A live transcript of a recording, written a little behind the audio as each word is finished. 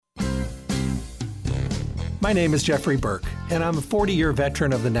My name is Jeffrey Burke, and I'm a 40-year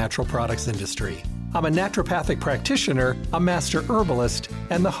veteran of the natural products industry. I'm a naturopathic practitioner, a master herbalist,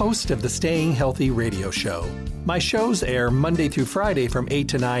 and the host of the Staying Healthy radio show. My shows air Monday through Friday from 8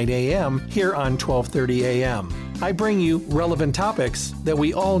 to 9 a.m. here on 1230 a.m. I bring you relevant topics that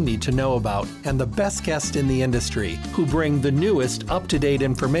we all need to know about and the best guests in the industry who bring the newest up-to-date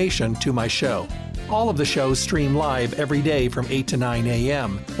information to my show. All of the shows stream live every day from 8 to 9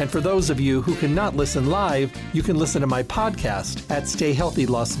 a.m. And for those of you who cannot listen live, you can listen to my podcast at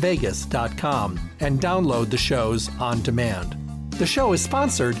StayHealthyLasVegas.com and download the shows on demand. The show is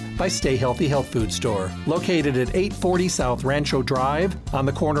sponsored by Stay Healthy Health Food Store, located at 840 South Rancho Drive on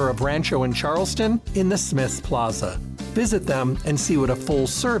the corner of Rancho and Charleston in the Smiths Plaza. Visit them and see what a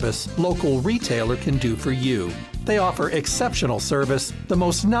full-service local retailer can do for you. They offer exceptional service, the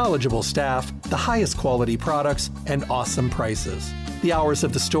most knowledgeable staff, the highest quality products, and awesome prices. The hours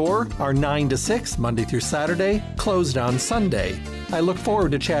of the store are 9 to 6, Monday through Saturday, closed on Sunday. I look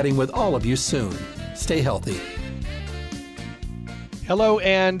forward to chatting with all of you soon. Stay healthy. Hello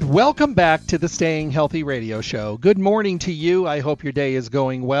and welcome back to the Staying Healthy radio show. Good morning to you. I hope your day is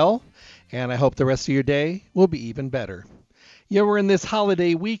going well, and I hope the rest of your day will be even better. Yeah, we're in this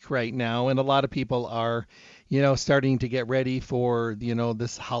holiday week right now, and a lot of people are starting to get ready for,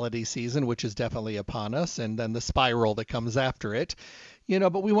 this holiday season, which is definitely upon us, and then the spiral that comes after it.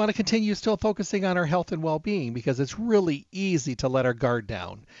 But we want to continue still focusing on our health and well-being because it's really easy to let our guard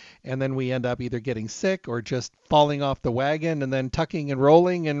down. And then we end up either getting sick or just falling off the wagon and then tucking and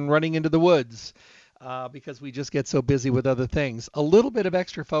rolling and running into the woods. Because we just get so busy with other things. A little bit of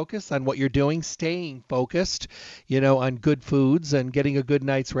extra focus on what you're doing, staying focused, on good foods and getting a good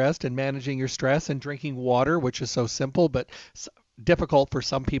night's rest and managing your stress and drinking water, which is so simple but difficult for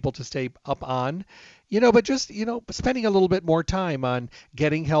some people to stay up on. But just, spending a little bit more time on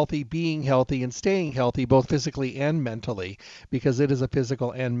getting healthy, being healthy, and staying healthy, both physically and mentally, because it is a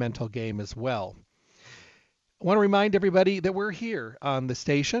physical and mental game as well. I want to remind everybody that we're here on the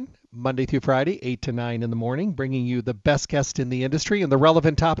station Monday through Friday, 8 to 9 in the morning, bringing you the best guests in the industry and the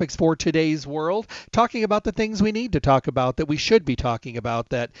relevant topics for today's world, talking about the things we need to talk about, that we should be talking about,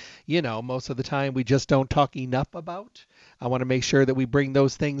 that, most of the time we just don't talk enough about. I want to make sure that we bring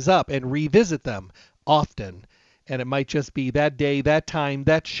those things up and revisit them often. And it might just be that day, that time,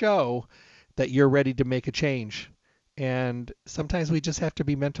 that show that you're ready to make a change. And sometimes we just have to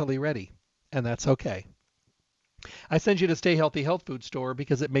be mentally ready, and that's okay. I send you to Stay Healthy Health Food Store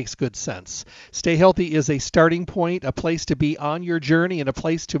because it makes good sense. Stay Healthy is a starting point, a place to be on your journey, and a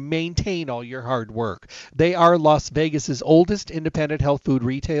place to maintain all your hard work. They are Las Vegas's oldest independent health food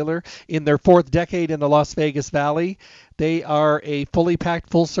retailer. In their fourth decade in the Las Vegas Valley, they are a fully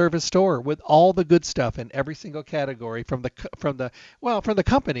packed, full-service store with all the good stuff in every single category from the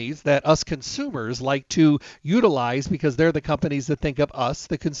companies that us consumers like to utilize because they're the companies that think of us,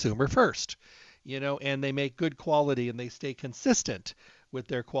 the consumer, first. And they make good quality and they stay consistent with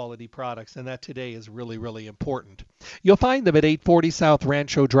their quality products. And that today is really, really important. You'll find them at 840 South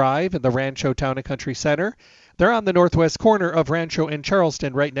Rancho Drive in the Rancho Town and Country Center. They're on the northwest corner of Rancho and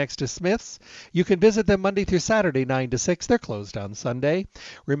Charleston, right next to Smith's. You can visit them Monday through Saturday, 9 to 6. They're closed on Sunday.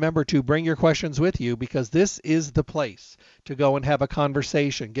 Remember to bring your questions with you because this is the place to go and have a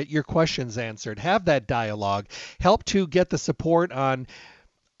conversation, get your questions answered, have that dialogue, help to get the support on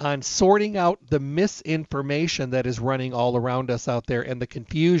sorting out the misinformation that is running all around us out there and the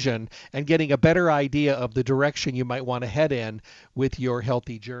confusion and getting a better idea of the direction you might want to head in with your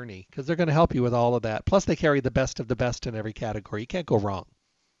healthy journey because they're going to help you with all of that. Plus, they carry the best of the best in every category. You can't go wrong.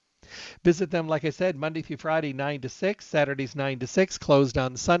 Visit them, like I said, Monday through Friday, 9 to 6, Saturdays 9 to 6, closed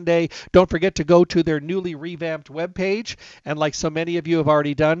on Sunday. Don't forget to go to their newly revamped webpage. And like so many of you have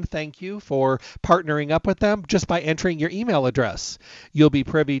already done, thank you for partnering up with them just by entering your email address. You'll be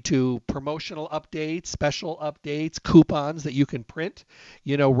privy to promotional updates, special updates, coupons that you can print,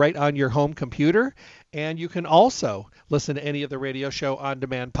 right on your home computer. And you can also listen to any of the radio show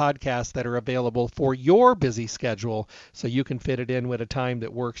on-demand podcasts that are available for your busy schedule so you can fit it in with a time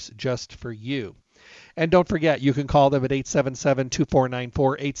that works just for you. And don't forget, you can call them at 877-2494,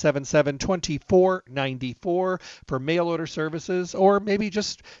 877-2494 for mail order services or maybe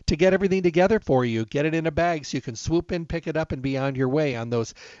just to get everything together for you. Get it in a bag so you can swoop in, pick it up, and be on your way on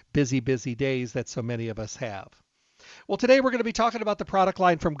those busy, busy days that so many of us have. Well, today we're going to be talking about the product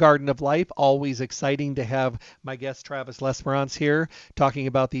line from Garden of Life. Always exciting to have my guest Travis Lesperance here talking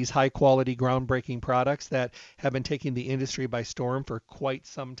about these high-quality, groundbreaking products that have been taking the industry by storm for quite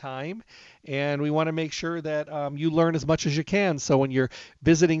some time. And we want to make sure that you learn as much as you can. So when you're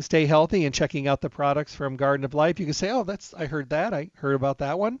visiting Stay Healthy and checking out the products from Garden of Life, you can say, oh, I heard about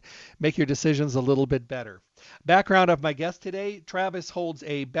that one. Make your decisions a little bit better. Background of my guest today: Travis holds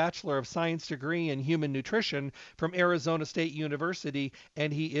a Bachelor of Science degree in Human Nutrition from Arizona State University,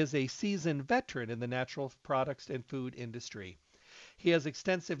 and he is a seasoned veteran in the natural products and food industry. He has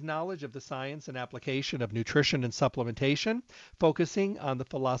extensive knowledge of the science and application of nutrition and supplementation. Focusing on the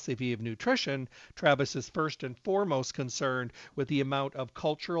philosophy of nutrition, Travis is first and foremost concerned with the amount of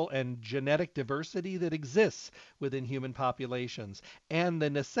cultural and genetic diversity that exists within human populations and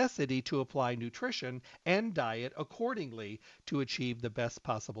the necessity to apply nutrition and diet accordingly to achieve the best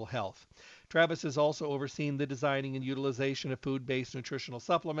possible health. Travis has also overseen the designing and utilization of food-based nutritional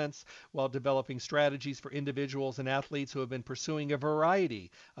supplements while developing strategies for individuals and athletes who have been pursuing a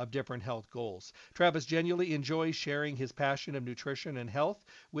variety of different health goals. Travis genuinely enjoys sharing his passion of nutrition and health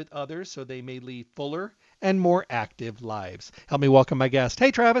with others so they may lead fuller and more active lives. Help me welcome my guest.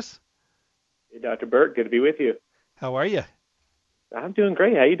 Hey, Travis. Hey, Dr. Burt, good to be with you. How are you? I'm doing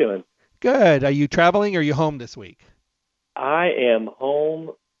great. How you doing? Good. Are you traveling or are you home this week? I am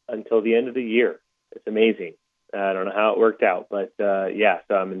home until the end of the year. It's amazing. I don't know how it worked out, but yeah,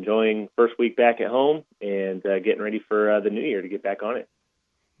 so I'm enjoying first week back at home and getting ready for the new year to get back on it.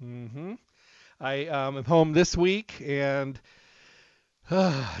 Mm-hmm. I am home this week, and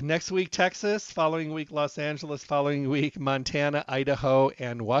next week Texas, following week Los Angeles, following week Montana, Idaho,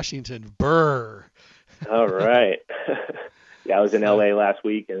 and Washington. Brr. All right. Yeah, I was in So, LA last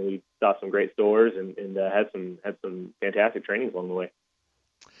week and we saw some great stores and had some fantastic trainings along the way.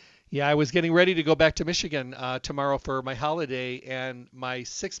 yeah, I was getting ready to go back to Michigan tomorrow for my holiday, and my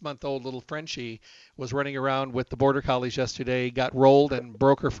 6-month-old little Frenchie was running around with the border collies yesterday, got rolled and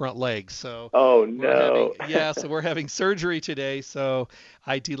broke her front leg. So Oh we're having, no. yeah, so we're having surgery today. So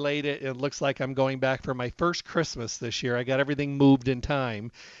I delayed it. It looks like I'm going back for my first Christmas this year. I got everything moved in time.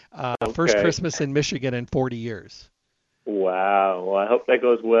 First Okay. Christmas in Michigan in 40 years. Wow. Well, I hope that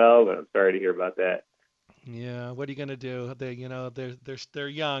goes well, but I'm sorry to hear about that. Yeah, what are you gonna do? They're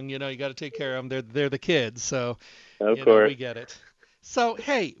young. You got to take care of them. They're the kids. So Of course. we get it. So,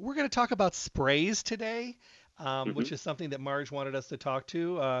 hey, we're going to talk about sprays today, Hmm. which is something that Marge wanted us to talk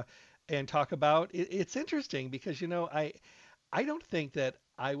to and talk about. It's interesting because, I don't think that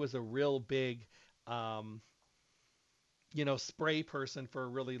I was a real big, um, spray person for a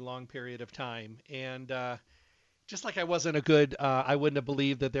really long period of time. And just like I wasn't a good, I wouldn't have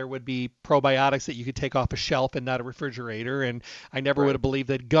believed that there would be probiotics that you could take off a shelf and not a refrigerator. And I never would Right. have believed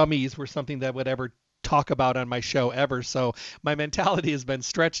that gummies were something that would ever talk about on my show ever. So my mentality has been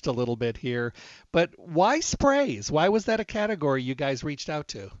stretched a little bit here. But why sprays? Why was that a category you guys reached out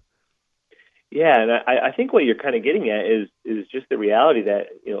to? Yeah, and I think what you're kind of getting at is just the reality that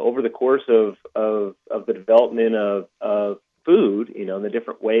over the course of the development of food, and the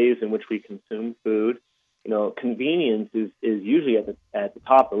different ways in which we consume food, convenience is usually at the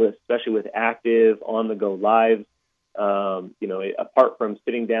top of the list, especially with active on the go lives. Apart from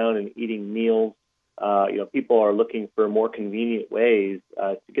sitting down and eating meals, people are looking for more convenient ways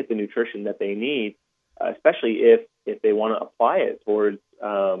to get the nutrition that they need, especially if they want to apply it towards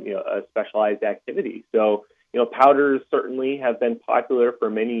a specialized activity. So powders certainly have been popular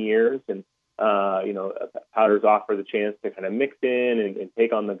for many years, and powders offer the chance to kind of mix in and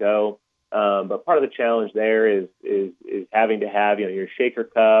take on the go. But part of the challenge there is having to have your shaker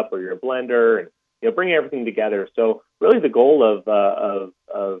cup or your blender and bring everything together. So really, the goal of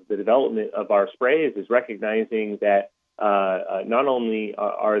the development of our sprays is recognizing that not only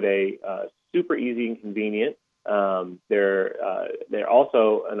are they super easy and convenient, they're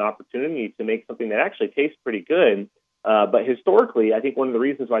also an opportunity to make something that actually tastes pretty good. But historically, I think one of the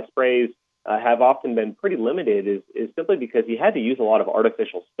reasons why sprays have often been pretty limited is simply because you had to use a lot of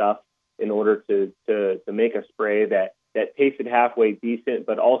artificial stuff in order to make a spray that tasted halfway decent,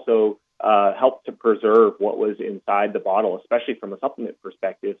 but also helped to preserve what was inside the bottle, especially from a supplement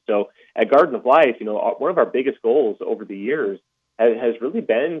perspective. So at Garden of Life, one of our biggest goals over the years has really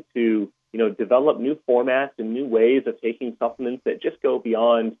been to develop new formats and new ways of taking supplements that just go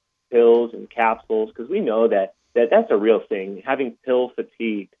beyond pills and capsules, because we know that's a real thing, having pill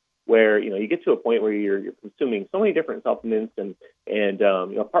fatigue, where you get to a point where you're consuming so many different supplements and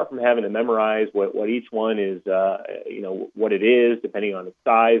apart from having to memorize what each one is, what it is depending on its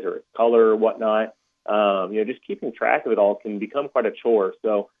size or its color or whatnot, just keeping track of it all can become quite a chore.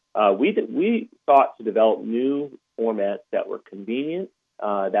 So we thought to develop new formats that were convenient,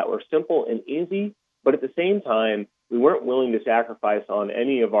 that were simple and easy, but at the same time we weren't willing to sacrifice on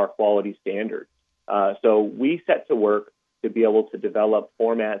any of our quality standards. So we set to work to be able to develop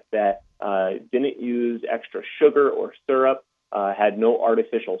formats that didn't use extra sugar or syrup, had no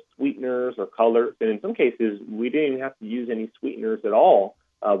artificial sweeteners or colors, and in some cases, we didn't even have to use any sweeteners at all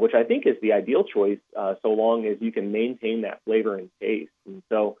which I think is the ideal choice, so long as you can maintain that flavor and taste. And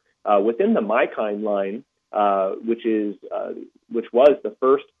so within the MyKind line, which was the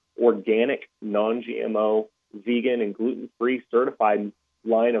first organic, non-GMO, vegan, and gluten-free certified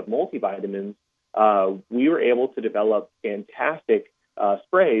line of multivitamins, we were able to develop fantastic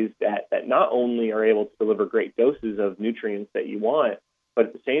sprays that not only are able to deliver great doses of nutrients that you want, but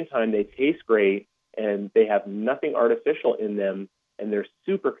at the same time they taste great and they have nothing artificial in them, and they're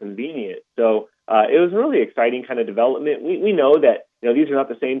super convenient. So it was a really exciting kind of development. We know that these are not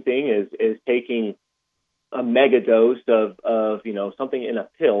the same thing as taking a mega dose of something in a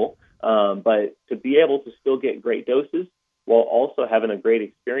pill, but to be able to still get great doses while also having a great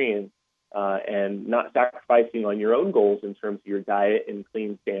experience and not sacrificing on your own goals in terms of your diet and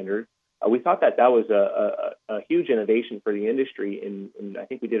clean standards. We thought that was a huge innovation for the industry, and I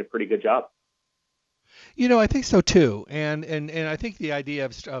think we did a pretty good job. I think so too, and I think the idea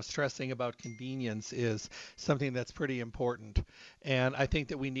of stressing about convenience is something that's pretty important, and I think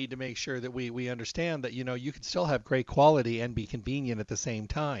that we need to make sure that we understand that you can still have great quality and be convenient at the same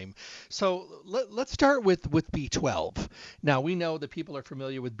time. So let's start with B12. Now we know that people are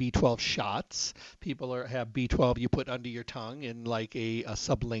familiar with B12 shots. People have B12 you put under your tongue in like a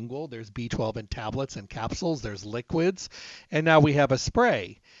sublingual. There's B12 in tablets and capsules. There's liquids, and now we have a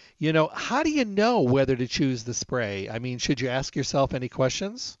spray. How do you know whether to choose the spray? I mean, should you ask yourself any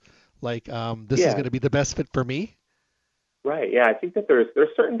questions like, this is going to be the best fit for me? Right. Yeah, I think that there's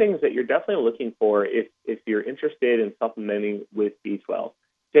certain things that you're definitely looking for if you're interested in supplementing with B12.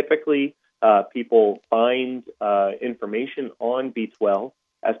 Typically, people find information on B12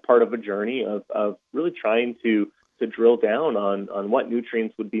 as part of a journey of really trying to drill down on what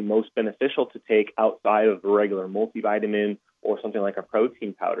nutrients would be most beneficial to take outside of the regular multivitamin or something like a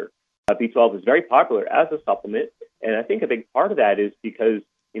protein powder. B12 is very popular as a supplement, and I think a big part of that is because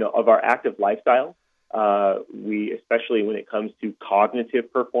of our active lifestyle. We, especially when it comes to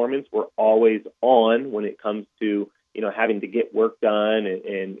cognitive performance, we're always on when it comes to having to get work done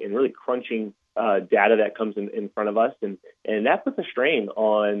and really crunching data that comes in front of us, and that puts a strain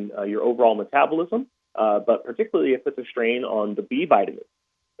on your overall metabolism, but particularly it puts a strain on the B vitamins.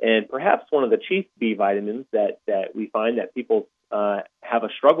 And perhaps one of the chief B vitamins that we find that people have a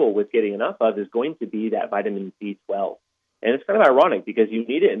struggle with getting enough of is going to be that vitamin B12. And it's kind of ironic because you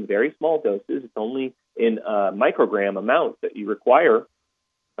need it in very small doses. It's only in microgram amounts that you require.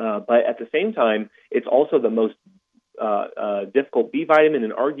 But at the same time, it's also the most difficult B vitamin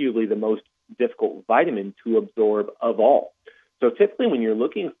and arguably the most difficult vitamin to absorb of all. So typically when you're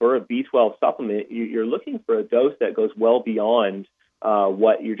looking for a B12 supplement, you're looking for a dose that goes well beyond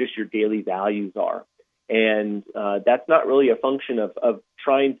what your daily values are. And that's not really a function of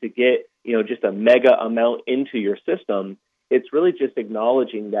trying to get, just a mega amount into your system. It's really just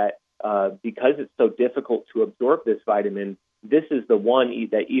acknowledging that because it's so difficult to absorb this vitamin, this is the one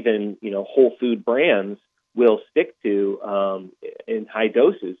that even, whole food brands will stick to in high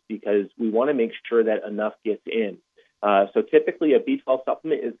doses because we want to make sure that enough gets in. So typically a B12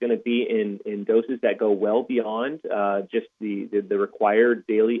 supplement is going to be in doses that go well beyond just the required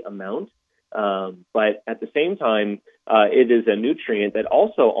daily amount. But at the same time, it is a nutrient that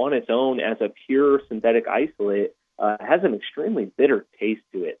also on its own as a pure synthetic isolate has an extremely bitter taste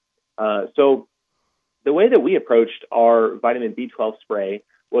to it. So the way that we approached our vitamin B12 spray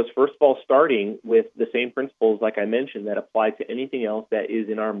was, first of all, starting with the same principles, like I mentioned, that apply to anything else that is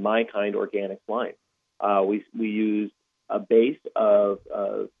in our MyKind Organics line. We used a base of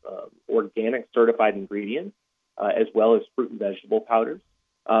organic certified ingredients, as well as fruit and vegetable powders.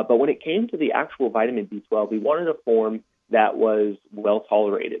 But when it came to the actual vitamin B12, we wanted a form that was well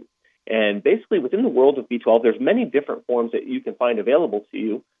tolerated. And basically, within the world of B12, there's many different forms that you can find available to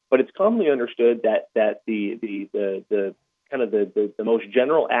you, but it's commonly understood that the kind of the most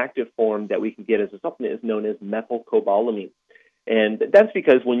general active form that we can get as a supplement is known as methylcobalamin. And that's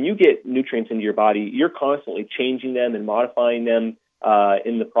because when you get nutrients into your body, you're constantly changing them and modifying them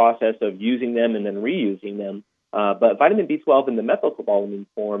in the process of using them and then reusing them. But vitamin B12 in the methylcobalamin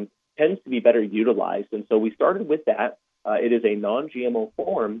form tends to be better utilized. And so we started with that. It is a non-GMO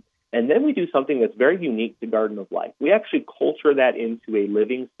form. And then we do something that's very unique to Garden of Life. We actually culture that into a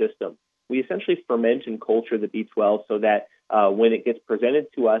living system. We essentially ferment and culture the B12 so that when it gets presented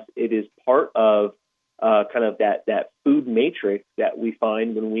to us, it is part of kind of that food matrix that we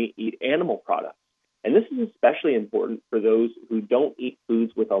find when we eat animal products. And this is especially important for those who don't eat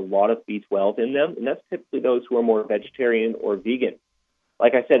foods with a lot of B12 in them, and that's typically those who are more vegetarian or vegan.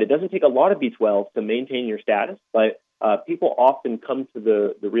 Like I said, it doesn't take a lot of B12 to maintain your status, but people often come to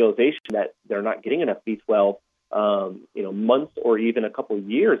the realization that they're not getting enough B12, and they want to make sure that enough gets in. So typically when you're looking for a B12 supplement is going to be in doses that go well beyond what your daily values are. And that's because of the difficulty of absorbing this vitamin. months or even a couple of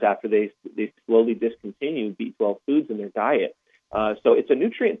years after they slowly discontinue B12 foods in their diet. So it's a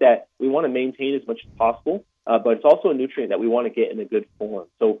nutrient that we want to maintain as much as possible, but it's also a nutrient that we want to get in a good form.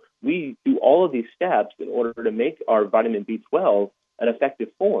 So we do all of these steps in order to make our vitamin B12 an effective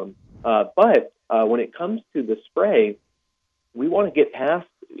form. But when it comes to the spray, we want to get past,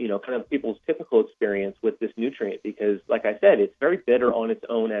 kind of people's typical experience with this nutrient because, like I said, it's very bitter on its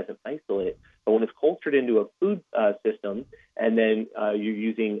own as an isolate. But when it's cultured into a food system, and then you're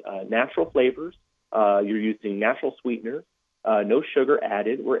using natural flavors, you're using natural sweeteners, no sugar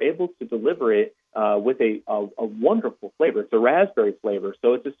added, we're able to deliver it with a wonderful flavor. It's a raspberry flavor.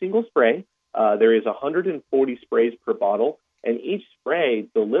 So it's a single spray. There is 140 sprays per bottle, and each spray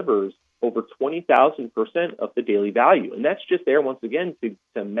delivers over 20,000% of the daily value. And that's just there, once again, to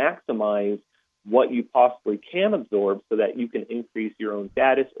maximize what you possibly can absorb so that you can increase your own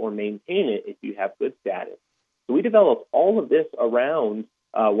status or maintain it if you have good status. So we developed all of this around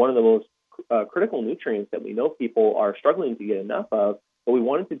one of the most critical nutrients that we know people are struggling to get enough of, but we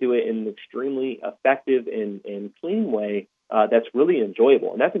wanted to do it in an extremely effective and clean way that's really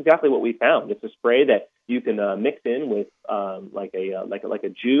enjoyable. And that's exactly what we found. It's a spray that you can mix in with like a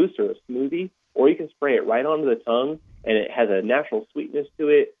juice or a smoothie, or you can spray it right onto the tongue, and it has a natural sweetness to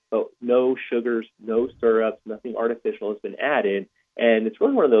it, but no sugars, no syrups, nothing artificial has been added. And it's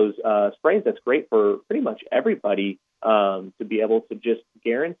really one of those sprays that's great for pretty much everybody to be able to just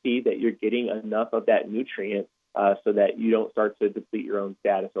guarantee that you're getting enough of that nutrient so that you don't start to deplete your own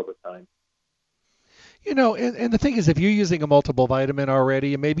status over time. And the thing is, if you're using a multiple vitamin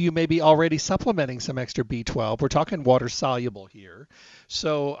already, and maybe you may be already supplementing some extra B12, we're talking water soluble here.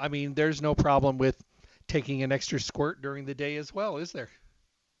 So, I mean, there's no problem with taking an extra squirt during the day as well, is there?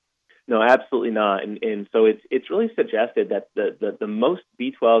 No, absolutely not. And so it's really suggested that the most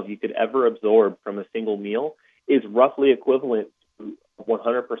B12 you could ever absorb from a single meal is roughly equivalent to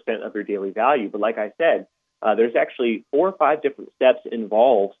 100% of your daily value. But like I said, there's actually 4 or 5 different steps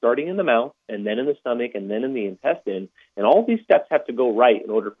involved, starting in the mouth and then in the stomach and then in the intestine. And all of these steps have to go right in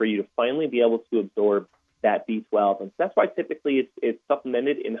order for you to finally be able to absorb that B12. And so that's why typically it's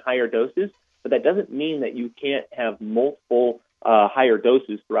supplemented in higher doses, but that doesn't mean that you can't have multiple higher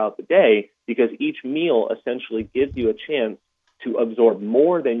doses throughout the day, because each meal essentially gives you a chance to absorb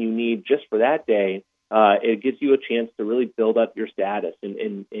more than you need just for that day. It gives you a chance to really build up your status.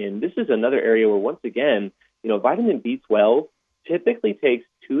 And this is another area where, once again, vitamin B12 typically takes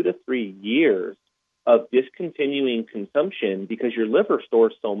 2 to 3 years of discontinuing consumption because your liver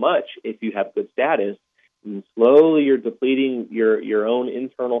stores so much if you have good status. And slowly you're depleting your own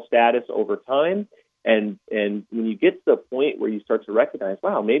internal status over time. And when you get to the point where you start to recognize,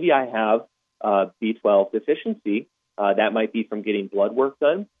 wow, maybe I have B12 deficiency, that might be from getting blood work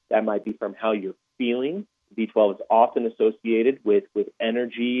done. That might be from how you're feeling. B12 is often associated with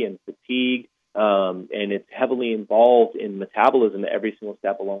energy and fatigue, and it's heavily involved in metabolism at every single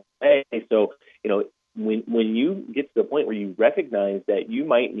step along the way. So, when you get to the point where you recognize that you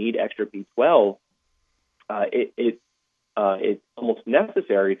might need extra B12, it's almost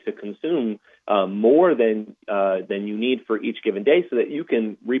necessary to consume more than you need for each given day so that you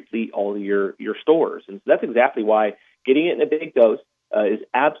can replete all of your stores. And so that's exactly why getting it in a big dose is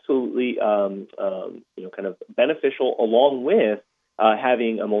absolutely kind of beneficial, along with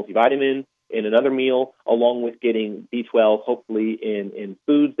having a multivitamin in another meal, along with getting B12 hopefully in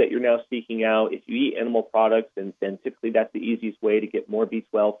foods that you're now seeking out. If you eat animal products, then typically that's the easiest way to get more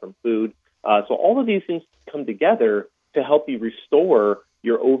B12 from food. So all of these things come together to help you restore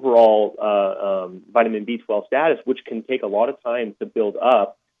your overall vitamin B12 status, which can take a lot of time to build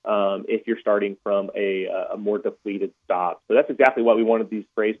up if you're starting from a more depleted stock. So that's exactly why we wanted these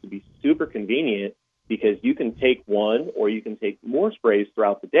sprays to be super convenient, because you can take one or you can take more sprays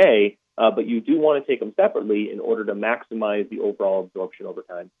throughout the day, but you do want to take them separately in order to maximize the overall absorption over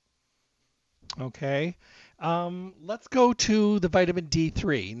time. Okay. Let's go to the vitamin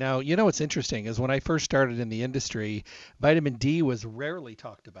D3. Now, what's interesting is when I first started in the industry, vitamin D was rarely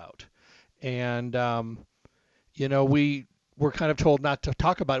talked about. And, we were kind of told not to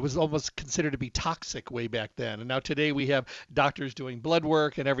talk about it. It was almost considered to be toxic way back then. And now today we have doctors doing blood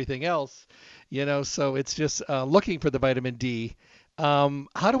work and everything else, so it's just looking for the vitamin D.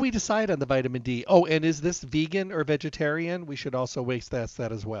 How do we decide on the vitamin D? Oh, and is this vegan or vegetarian? We should also waste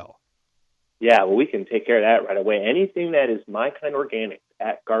that as well. Yeah, well, we can take care of that right away. Anything that is My Kind Organics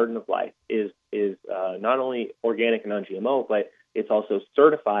at Garden of Life is not only organic and non-GMO, but it's also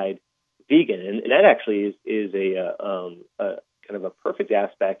certified vegan. And that actually is a kind of a perfect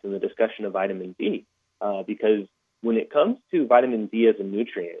aspect in the discussion of vitamin D, because when it comes to vitamin D as a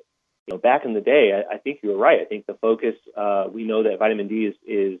nutrient, back in the day, I think you were right. I think the focus, we know that vitamin D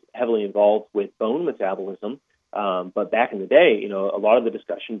is heavily involved with bone metabolism. But back in the day, a lot of the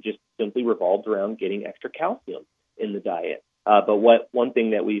discussion just simply revolved around getting extra calcium in the diet. But one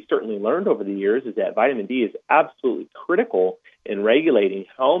thing that we certainly learned over the years is that vitamin D is absolutely critical in regulating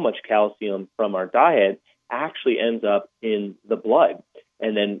how much calcium from our diet actually ends up in the blood.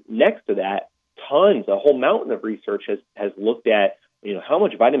 And then next to that, a whole mountain of research has looked at, how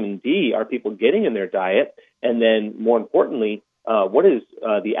much vitamin D are people getting in their diet, and then more importantly, what is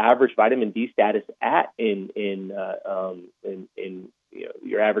the average vitamin D status at in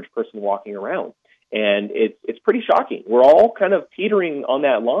your average person walking around? And it's pretty shocking. We're all kind of teetering on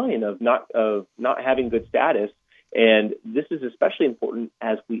that line of not having good status, and this is especially important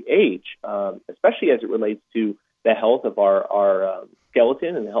as we age, especially as it relates to the health of our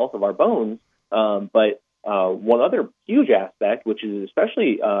skeleton and the health of our bones. But one other huge aspect, which is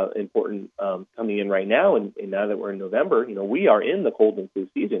especially important coming in right now, and now that we're in November, we are in the cold and flu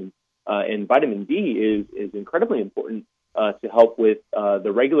season, and vitamin D is incredibly important to help with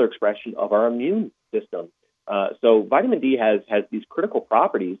the regular expression of our immune system. So vitamin D has these critical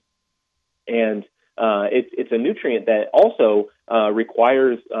properties, and it's a nutrient that also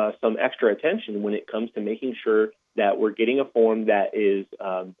requires some extra attention when it comes to making sure that we're getting a form that is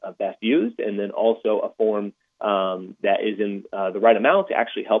best used, and then also a form that is in the right amount to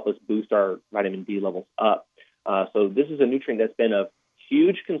actually help us boost our vitamin D levels up. So this is a nutrient that's been of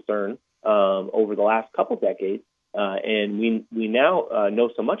huge concern over the last couple decades, and we now know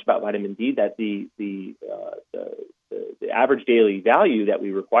so much about vitamin D that the average daily value that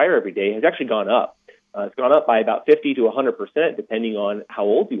we require every day has actually gone up. It's gone up by about 50 to 100%, depending on how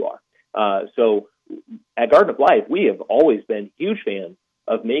old you are. So at Garden of Life, we have always been huge fans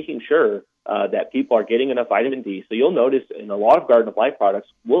of making sure that people are getting enough vitamin D. So you'll notice in a lot of Garden of Life products,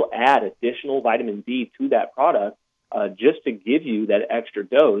 we'll add additional vitamin D to that product just to give you that extra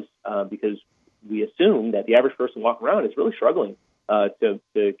dose, because we assume that the average person walking around is really struggling to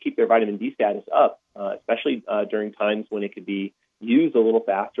keep their vitamin D status up, especially during times when it could be used a little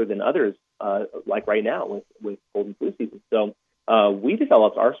faster than others, like right now with cold and flu season. So we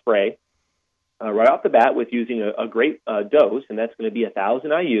developed our spray right off the bat with using a great dose, and that's going to be 1,000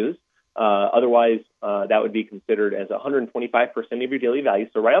 IUs. Otherwise, that would be considered as 125% of your daily value.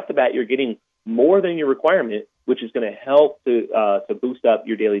 So right off the bat, you're getting more than your requirement, which is going to help to boost up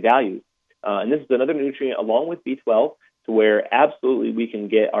your daily values. And this is another nutrient along with B12 to where absolutely we can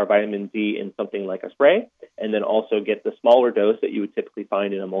get our vitamin D in something like a spray, and then also get the smaller dose that you would typically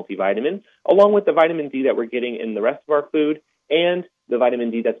find in a multivitamin, along with the vitamin D that we're getting in the rest of our food and the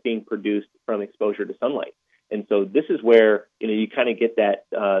vitamin D that's being produced from exposure to sunlight. And so this is where you kind of get that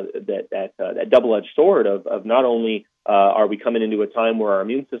double-edged sword of not only are we coming into a time where our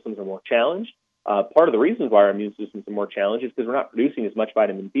immune systems are more challenged. Part of the reasons why our immune systems are more challenged is because we're not producing as much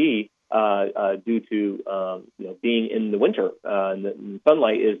vitamin D due to being in the winter, and the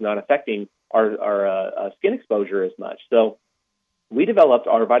sunlight is not affecting our skin exposure as much. So we developed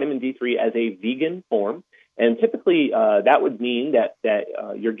our vitamin D3 as a vegan form. And typically, that would mean that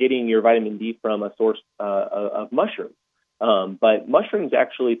you're getting your vitamin D from a source of mushrooms. But mushrooms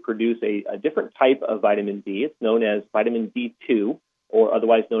actually produce a different type of vitamin D. It's known as vitamin D2, or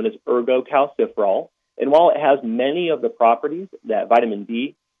otherwise known as ergocalciferol. And while it has many of the properties that vitamin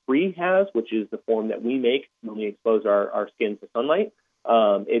D3 has, which is the form that we make when we expose our skin to sunlight,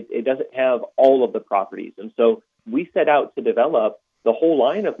 it doesn't have all of the properties. And so we set out to develop the whole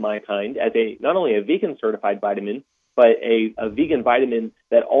line of MyKind as not only a vegan certified vitamin, but a vegan vitamin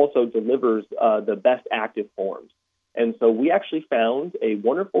that also delivers the best active forms. And so we actually found a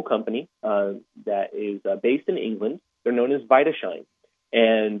wonderful company that is based in England. They're known as VitaShine.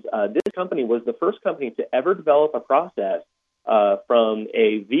 And this company was the first company to ever develop a process from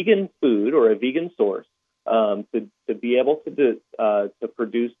a vegan food or a vegan source to be able to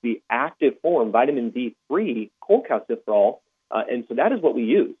produce the active form, vitamin D3, cholecalciferol. And so that is what we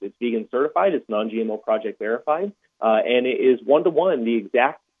use. It's vegan certified, it's non-GMO project verified, and it is one-to-one the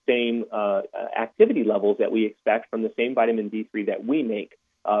exact same activity levels that we expect from the same vitamin D3 that we make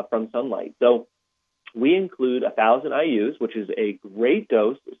from sunlight. So we include 1,000 IUs, which is a great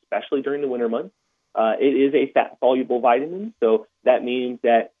dose, especially during the winter months. It is a fat-soluble vitamin, so that means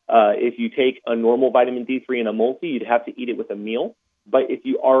that if you take a normal vitamin D3 in a multi, you'd have to eat it with a meal. But if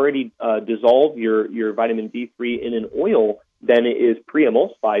you already dissolve your vitamin D3 in an oil, then it is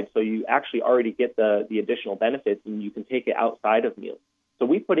pre-emulsified, so you actually already get the additional benefits, and you can take it outside of meals. So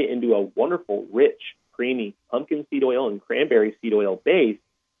we put it into a wonderful, rich, creamy pumpkin seed oil and cranberry seed oil base,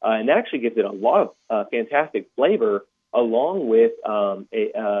 and that actually gives it a lot of fantastic flavor along with kind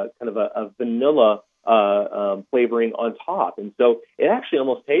of a vanilla flavoring on top. And so it actually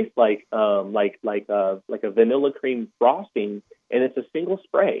almost tastes like a vanilla cream frosting, and it's a single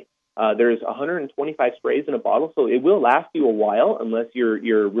spray. There's 125 sprays in a bottle, so it will last you a while unless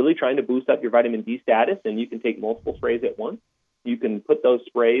you're really trying to boost up your vitamin D status, and you can take multiple sprays at once. You can put those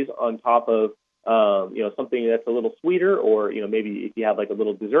sprays on top of something that's a little sweeter, or maybe if you have like a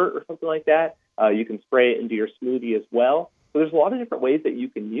little dessert or something like that, you can spray it into your smoothie as well. So there's a lot of different ways that you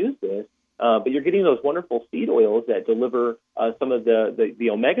can use this, but you're getting those wonderful seed oils that deliver some of the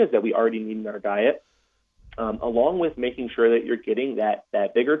omegas that we already need in our diet. Along with making sure that you're getting that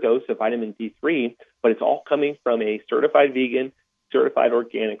bigger dose of vitamin D3, but it's all coming from a certified vegan, certified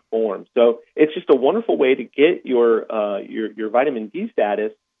organic form. So it's just a wonderful way to get your vitamin D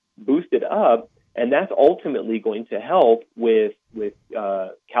status boosted up, and that's ultimately going to help with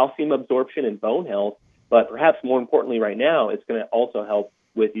calcium absorption and bone health. But perhaps more importantly right now, it's going to also help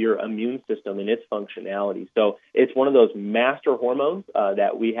with your immune system and its functionality. So it's one of those master hormones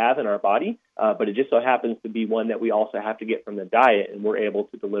that we have in our body, but it just so happens to be one that we also have to get from the diet, and we're able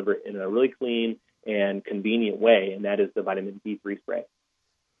to deliver it in a really clean and convenient way, and that is the vitamin D3 spray.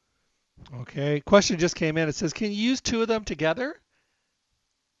 Okay. Question just came in. It says, can you use two of them together?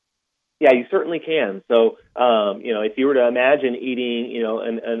 Yeah, you certainly can. So, if you were to imagine eating,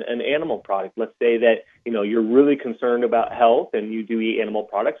 an animal product, let's say that, you're really concerned about health and you do eat animal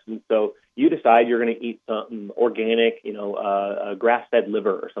products. And so you decide you're going to eat something organic, a grass-fed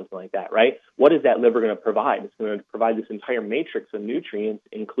liver or something like that, right? What is that liver going to provide? It's going to provide this entire matrix of nutrients,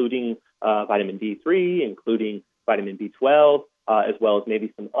 including vitamin D3, including vitamin B12, as well as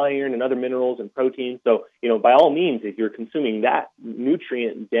maybe some iron and other minerals and proteins. So, by all means, if you're consuming that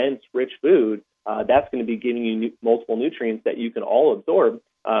nutrient-dense, rich food, that's going to be giving you multiple nutrients that you can all absorb.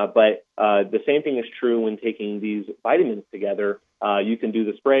 But the same thing is true when taking these vitamins together. You can do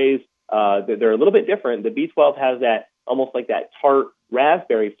the sprays. They're a little bit different. The B12 has that almost like that tart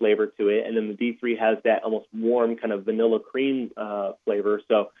raspberry flavor to it, and then the D3 has that almost warm kind of vanilla cream flavor.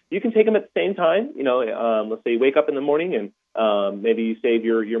 So you can take them at the same time. Let's say you wake up in the morning and maybe you save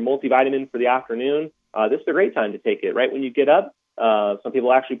your multivitamin for the afternoon. This is a great time to take it right when you get up. Some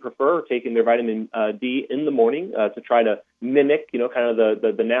people actually prefer taking their vitamin D in the morning to try to mimic, kind of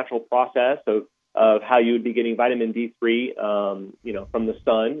the natural process of how you would be getting vitamin D3, from the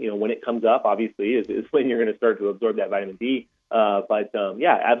sun. When it comes up, obviously, is when you're going to start to absorb that vitamin D. But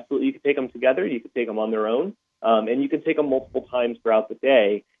absolutely, you can take them together. You can take them on their own, and you can take them multiple times throughout the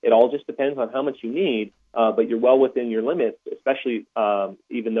day. It all just depends on how much you need, but you're well within your limits, especially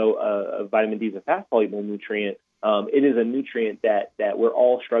even though vitamin D is a fast-soluble nutrient. It is a nutrient that we're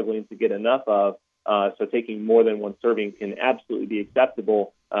all struggling to get enough of. So taking more than one serving can absolutely be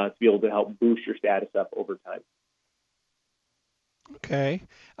acceptable to be able to help boost your status up over time. Okay.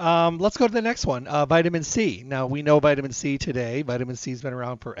 Let's go to the next one. Vitamin C. Now we know vitamin C today. Vitamin C has been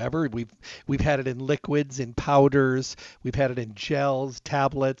around forever. We've had it in liquids, in powders. We've had it in gels,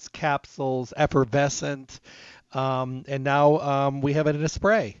 tablets, capsules, effervescent, and now we have it in a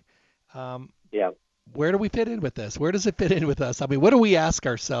spray. Yeah. Where do we fit in with this? Where does it fit in with us? I mean, what do we ask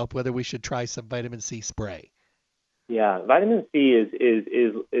ourselves whether we should try some vitamin C spray? Yeah, vitamin C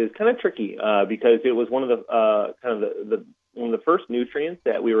is kind of tricky because it was one of the one of the first nutrients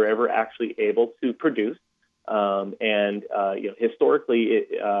that we were ever actually able to produce, and historically,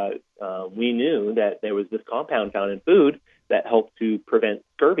 we knew that there was this compound found in food that helped to prevent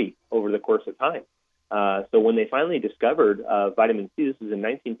scurvy over the course of time. So when they finally discovered vitamin C, this was in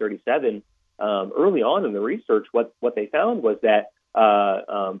 1937. Early on in the research, what they found was that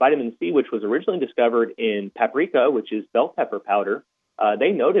vitamin C, which was originally discovered in paprika, which is bell pepper powder,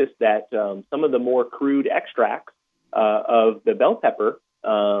 they noticed that some of the more crude extracts of the bell pepper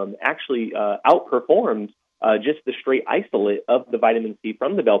actually outperformed just the straight isolate of the vitamin C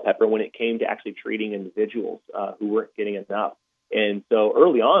from the bell pepper when it came to actually treating individuals who weren't getting enough. And so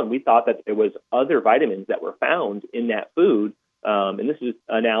early on, we thought that there was other vitamins that were found in that food. And this is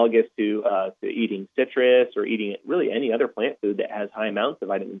analogous to eating citrus or eating really any other plant food that has high amounts of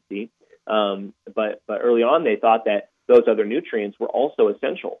vitamin C. But early on, they thought that those other nutrients were also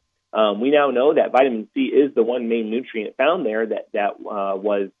essential. We now know that vitamin C is the one main nutrient found there that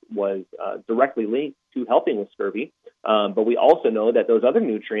was directly linked to helping with scurvy. But we also know that those other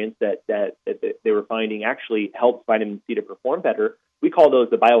nutrients that they were finding actually helped vitamin C to perform better. We call those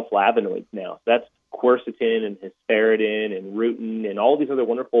the bioflavonoids now. So that's quercetin and hesperidin and rutin and all these other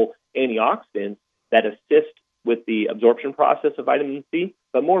wonderful antioxidants that assist with the absorption process of vitamin C.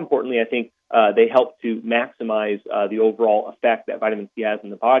 But more importantly, I think they help to maximize the overall effect that vitamin C has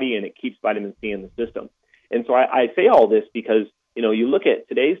in the body, and it keeps vitamin C in the system. And so I say all this because, you look at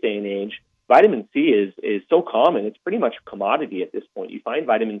today's day and age, vitamin C is so common. It's pretty much a commodity at this point. You find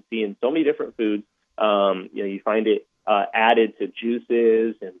vitamin C in so many different foods. You find it added to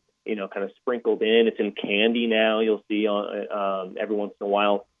juices and, kind of sprinkled in. It's in candy now. You'll see on every once in a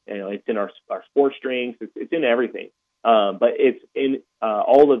while. It's in our sports drinks. It's in everything. But it's in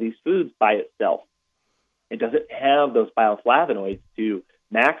all of these foods by itself. It doesn't have those bioflavonoids to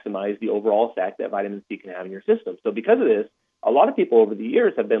maximize the overall effect that vitamin C can have in your system. So because of this, a lot of people over the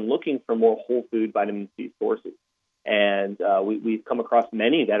years have been looking for more whole food vitamin C sources. And we've come across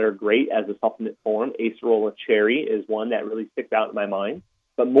many that are great as a supplement form. Acerola cherry is one that really sticks out in my mind.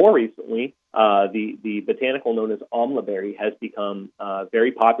 But more recently, the botanical known as amla berry has become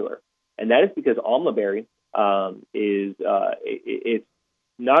very popular. And that is because amla berry it's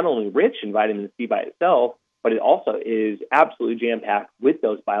not only rich in vitamin C by itself, but it also is absolutely jam-packed with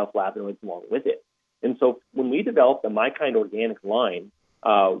those bioflavonoids along with it. And so when we developed the My Kind Organic line,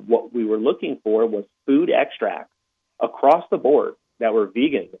 what we were looking for was food extracts across the board that were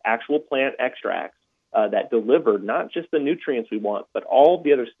vegan, actual plant extracts that delivered not just the nutrients we want, but all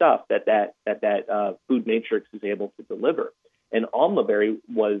the other stuff that food matrix is able to deliver. And amla berry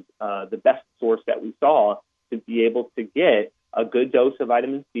was the best source that we saw to be able to get a good dose of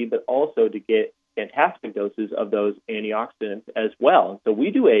vitamin C, but also to get fantastic doses of those antioxidants as well. So we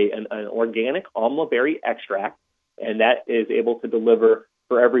do an organic amla berry extract, and that is able to deliver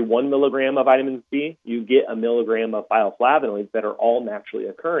for every 1 milligram of vitamin C, you get a milligram of bioflavonoids that are all naturally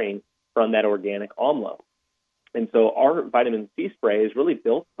occurring from that organic amla. And so our vitamin C spray is really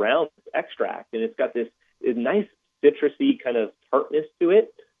built around this extract, and it's got this nice citrusy kind of tartness to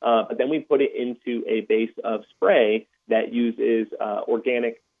it. But then we put it into a base of spray that uses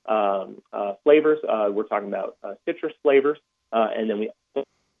organic flavors. We're talking about citrus flavors, and then we.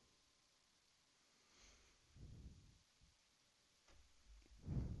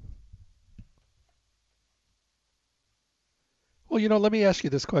 Well, let me ask you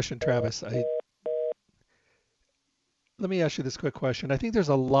this question, Travis. Let me ask you this quick question. I think there's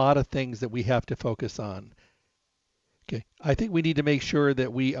a lot of things that we have to focus on. Okay. I think we need to make sure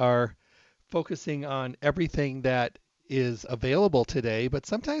that we are focusing on everything that is available today, but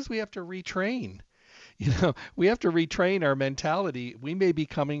sometimes we have to retrain. We have to retrain our mentality. We may be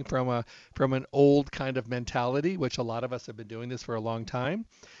coming from an old kind of mentality, which a lot of us have been doing this for a long time,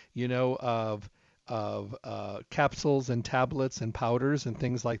 of capsules and tablets and powders and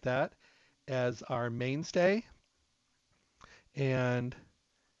things like that as our mainstay. And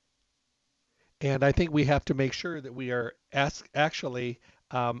I think we have to make sure that we are actually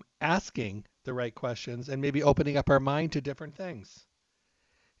asking the right questions and maybe opening up our mind to different things.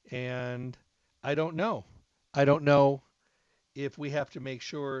 And I don't know. I don't know if we have to make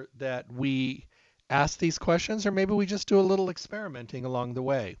sure that we ask these questions or maybe we just do a little experimenting along the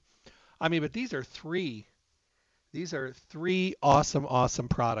way. I mean, but these are three awesome, awesome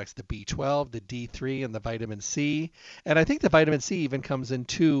products, the B12, the D3, and the vitamin C. And I think the vitamin C even comes in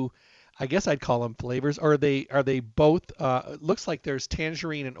two, I guess I'd call them flavors. Or are they both, it looks like there's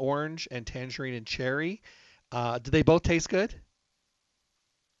tangerine and orange and tangerine and cherry. Do they both taste good?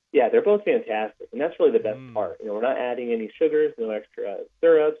 Yeah, they're both fantastic, and that's really the best part. We're not adding any sugars, no extra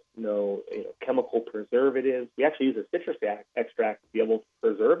syrups, no chemical preservatives. We actually use a citrus extract to be able to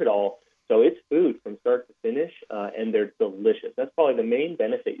preserve it all. So it's food from start to finish, and they're delicious. That's probably the main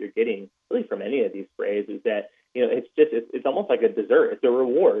benefit you're getting really from any of these sprays is that it's almost like a dessert. It's a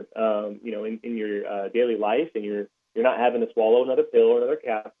reward, in your daily life, and you're not having to swallow another pill or another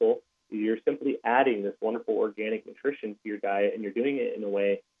capsule. You're simply adding this wonderful organic nutrition to your diet, and you're doing it in a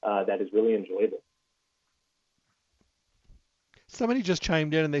way that is really enjoyable. Somebody just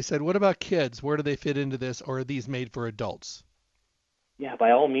chimed in and they said, what about kids? Where do they fit into this, or are these made for adults? Yeah,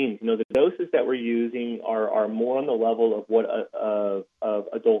 by all means. The doses that we're using are more on the level of what of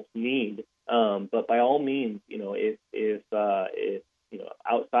adults need. But by all means, if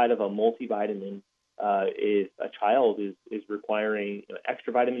outside of a multivitamin, if a child is requiring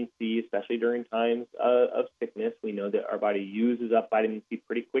extra vitamin C, especially during times of sickness, we know that our body uses up vitamin C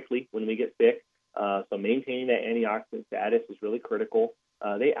pretty quickly when we get sick. So maintaining that antioxidant status is really critical.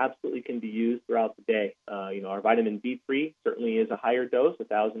 They absolutely can be used throughout the day. Our vitamin D3 certainly is a higher dose,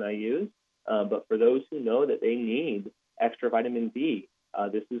 1,000 IUs. But for those who know that they need extra vitamin D,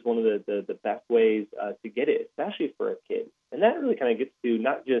 this is one of the best ways to get it, especially for a kid. And that really kind of gets to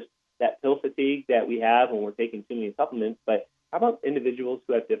not just that pill fatigue that we have when we're taking too many supplements, but how about individuals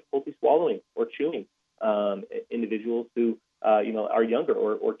who have difficulty swallowing or chewing, individuals who are younger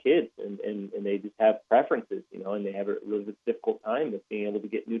or kids and they just have preferences, and they have a really difficult time with being able to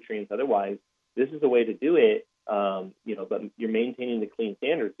get nutrients otherwise. this is a way to do it. But you're maintaining the clean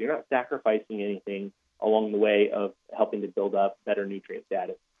standards. You're not sacrificing anything along the way of helping to build up better nutrient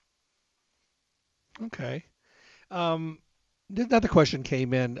status. Okay. Um, Another question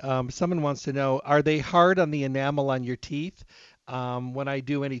came in. Someone wants to know, are they hard on the enamel on your teeth? When I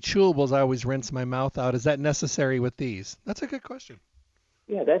do any chewables, I always rinse my mouth out. Is that necessary with these? That's a good question.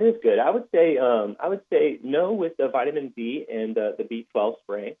 Yeah, that is good. I would say no with the vitamin D and the B12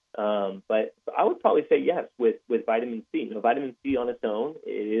 spray, but I would probably say yes with vitamin C. Vitamin C on its own,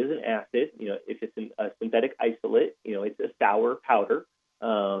 it is an acid. If it's a synthetic isolate, it's a sour powder,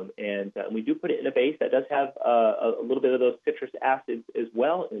 and we do put it in a base that does have a little bit of those citrus acids as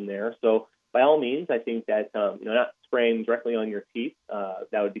well in there. So by all means, I think that not spraying directly on your teeth.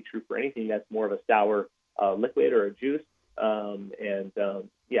 That would be true for anything that's more of a sour liquid or a juice.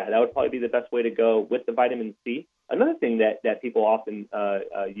 That would probably be the best way to go with the vitamin C. Another thing that people often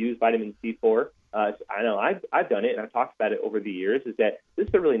use vitamin C for, I know I've done it and I've talked about it over the years, is that this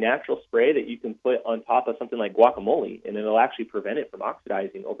is a really natural spray that you can put on top of something like guacamole, and it'll actually prevent it from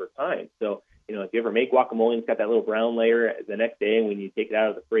oxidizing over time. So, if you ever make guacamole and it's got that little brown layer the next day, and when you take it out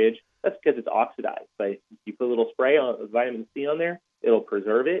of the fridge, that's because it's oxidized. But if you put a little spray of vitamin C on there, it'll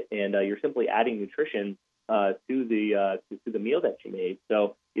preserve it, and you're simply adding nutrition to the meal that you made.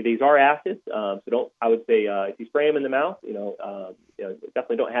 So these are acids. I would say if you spray them in the mouth,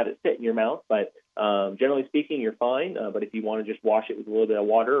 definitely don't have it sit in your mouth. But generally speaking, you're fine. But if you want to just wash it with a little bit of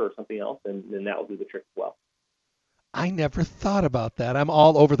water or something else, then that will do the trick as well. I never thought about that. I'm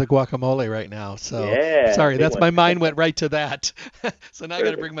all over the guacamole right now. So Yeah, sorry, big that's one. my mind went right to that. So now I got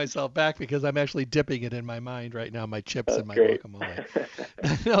to Perfect. bring myself back because I'm actually dipping it in my mind right now, my chips That's and my great.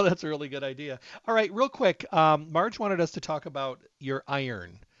 guacamole. No, that's a really good idea. All right, real quick, Marge wanted us to talk about your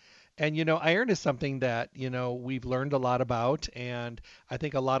iron. And iron is something that we've learned a lot about, and I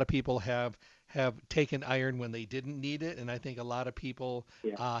think a lot of people have taken iron when they didn't need it, and I think a lot of people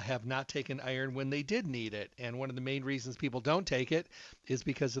Yeah. have not taken iron when they did need it. And one of the main reasons people don't take it is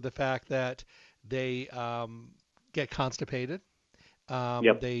because of the fact that they get constipated,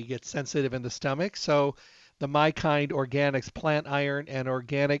 Yep. they get sensitive in the stomach. So the My Kind Organics plant iron and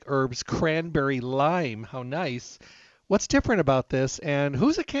organic herbs cranberry lime, how nice. What's different about this, and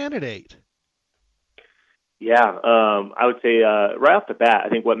who's a candidate? Yeah, I would say right off the bat, I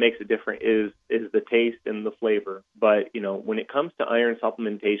think what makes it different is the taste and the flavor. But when it comes to iron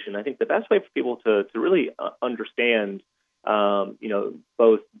supplementation, I think the best way for people to really understand,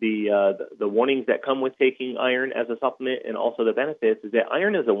 both the warnings that come with taking iron as a supplement and also the benefits is that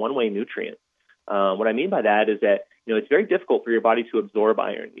iron is a one-way nutrient. What I mean by that is that it's very difficult for your body to absorb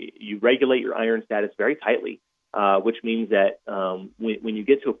iron. You regulate your iron status very tightly. Which means that when you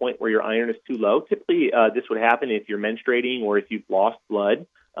get to a point where your iron is too low, typically this would happen if you're menstruating or if you've lost blood.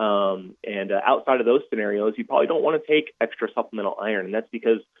 And outside of those scenarios, you probably don't want to take extra supplemental iron. And that's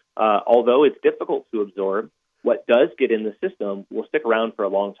because although it's difficult to absorb, what does get in the system will stick around for a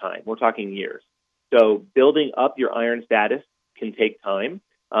long time. We're talking years. So building up your iron status can take time.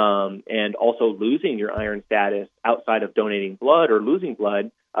 And also losing your iron status outside of donating blood or losing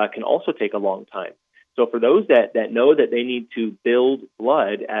blood can also take a long time. So for those that know that they need to build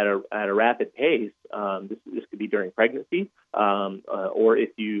blood at a rapid pace, this could be during pregnancy, or if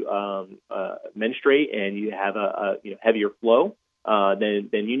you menstruate and you have a heavier flow, then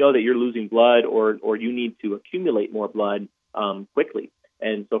you know that you're losing blood or you need to accumulate more blood quickly.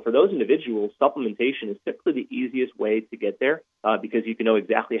 And so for those individuals, supplementation is typically the easiest way to get there because you can know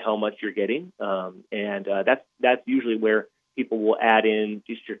exactly how much you're getting, and that's usually where people will add in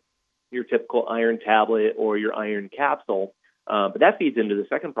just your typical iron tablet or your iron capsule. But that feeds into the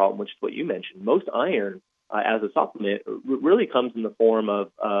second problem, which is what you mentioned. Most iron as a supplement really comes in the form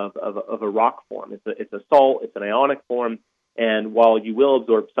of a rock form. It's a salt, it's an ionic form, and while you will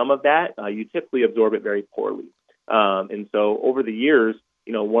absorb some of that, you typically absorb it very poorly. And so over the years,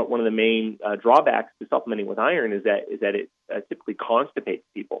 one of the main drawbacks to supplementing with iron is that it typically constipates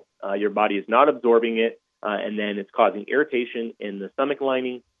people. Your body is not absorbing it, and then it's causing irritation in the stomach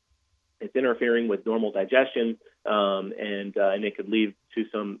lining. It's interfering with normal digestion, and it could lead to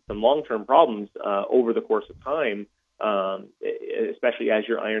some long-term problems over the course of time, especially as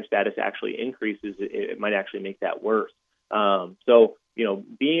your iron status actually increases. It might actually make that worse. So,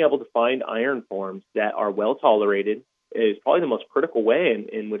 being able to find iron forms that are well tolerated is probably the most critical way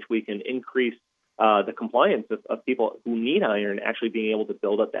in which we can increase the compliance of people who need iron actually being able to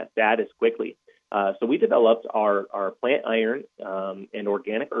build up that status quickly. So we developed our plant iron and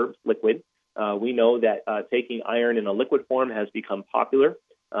organic herbs liquid. We know that taking iron in a liquid form has become popular.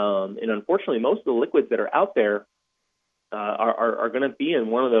 And unfortunately, most of the liquids that are out there are going to be in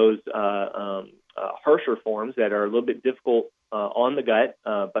one of those harsher forms that are a little bit difficult on the gut,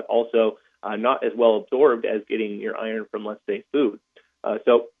 but also not as well absorbed as getting your iron from, let's say, food.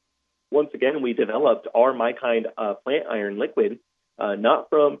 So once again, we developed our MyKind plant iron liquid, not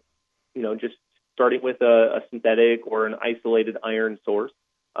from, just starting with a synthetic or an isolated iron source.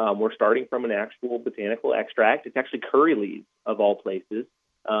 We're starting from an actual botanical extract. It's actually curry leaves of all places.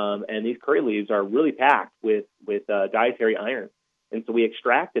 And these curry leaves are really packed with dietary iron. And so we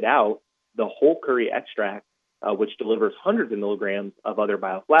extracted out the whole curry extract, which delivers hundreds of milligrams of other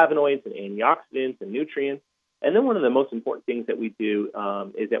bioflavonoids and antioxidants and nutrients. And then one of the most important things that we do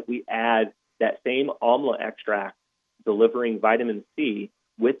is that we add that same amla extract delivering vitamin C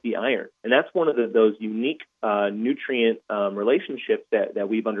with the iron. And that's one of those unique nutrient relationships that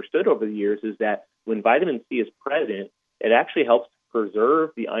we've understood over the years, is that when vitamin C is present, it actually helps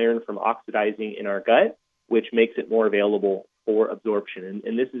preserve the iron from oxidizing in our gut, which makes it more available for absorption.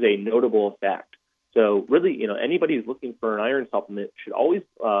 And this is a notable effect. So really, anybody who's looking for an iron supplement should always,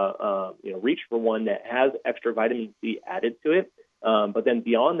 reach for one that has extra vitamin C added to it. But then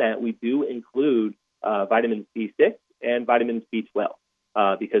beyond that, we do include vitamin B6 and vitamin B12.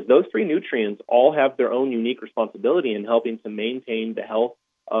 Because those three nutrients all have their own unique responsibility in helping to maintain the health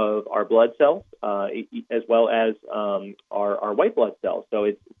of our blood cells, as well as our white blood cells. So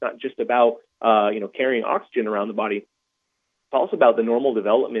it's not just about carrying oxygen around the body. It's also about the normal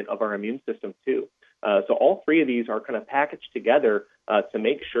development of our immune system too. So all three of these are kind of packaged together to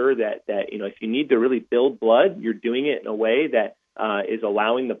make sure that if you need to really build blood, you're doing it in a way that is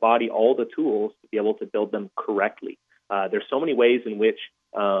allowing the body all the tools to be able to build them correctly. There's so many ways in which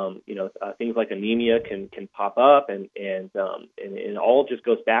things like anemia can pop up, and it all just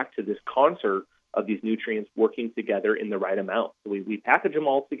goes back to this concert of these nutrients working together in the right amount. So we package them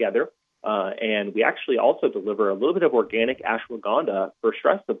all together, and we actually also deliver a little bit of organic ashwagandha for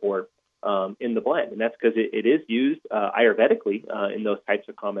stress support in the blend, and that's because it is used Ayurvedically in those types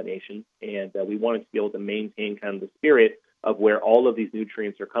of combinations, and we wanted to be able to maintain kind of the spirit of where all of these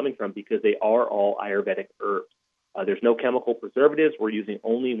nutrients are coming from, because they are all Ayurvedic herbs. There's no chemical preservatives. We're using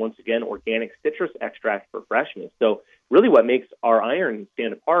only, once again, organic citrus extract for freshness. So really what makes our iron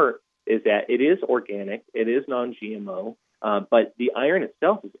stand apart is that it is organic, it is non-GMO, but the iron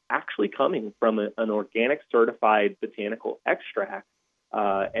itself is actually coming from an organic certified botanical extract.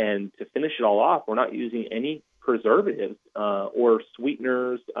 And to finish it all off, we're not using any preservatives or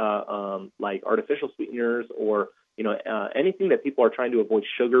sweeteners like artificial sweeteners or anything that people are trying to avoid.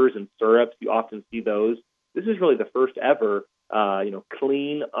 Sugars and syrups, you often see those. This is really the first ever,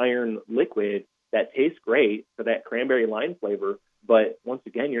 clean iron liquid that tastes great for that cranberry lime flavor. But once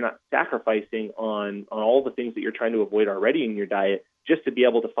again, you're not sacrificing on all the things that you're trying to avoid already in your diet just to be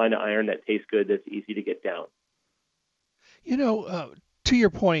able to find an iron that tastes good, that's easy to get down. To your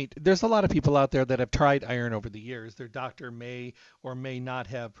point, there's a lot of people out there that have tried iron over the years. Their doctor may or may not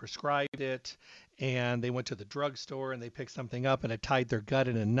have prescribed it, and they went to the drugstore and they picked something up and it tied their gut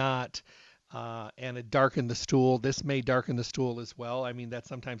in a knot. And it darkened the stool. This may darken the stool as well. I mean, that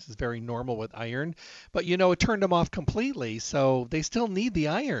sometimes is very normal with iron, but it turned them off completely. So they still need the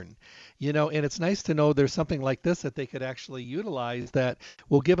iron, and it's nice to know there's something like this that they could actually utilize that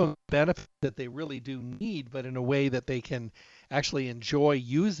will give them benefit that they really do need, but in a way that they can actually enjoy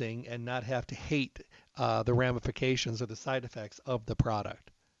using and not have to hate the ramifications or the side effects of the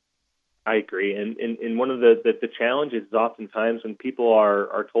product. I agree. And one of the challenges is oftentimes when people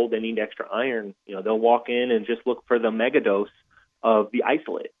are told they need extra iron, they'll walk in and just look for the megadose of the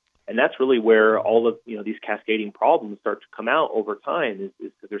isolate. And that's really where all of these cascading problems start to come out over time, is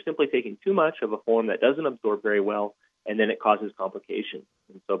because they're simply taking too much of a form that doesn't absorb very well, and then it causes complications.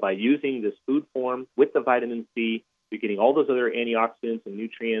 And so by using this food form with the vitamin C, you're getting all those other antioxidants and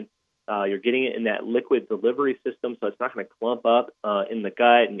nutrients. You're getting it in that liquid delivery system, so it's not going to clump up in the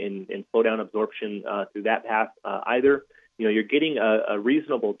gut and slow down absorption through that path either. You're getting a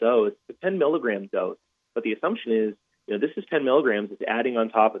reasonable dose, a 10 milligram dose, but the assumption is, this is 10 milligrams. It's adding on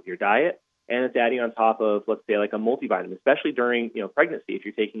top of your diet, and it's adding on top of, let's say, like a multivitamin, especially during pregnancy if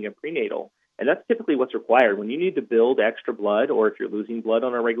you're taking a prenatal. And that's typically what's required. When you need to build extra blood, or if you're losing blood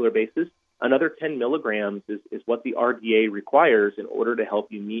on a regular basis, another 10 milligrams is what the RDA requires in order to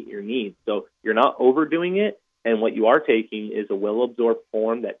help you meet your needs. So you're not overdoing it, and what you are taking is a well-absorbed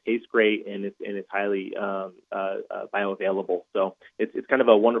form that tastes great, and it's highly bioavailable. So it's kind of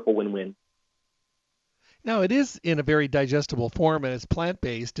a wonderful win-win. Now, it is in a very digestible form, and it's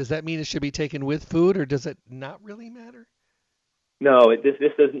plant-based. Does that mean it should be taken with food, or does it not really matter? No, this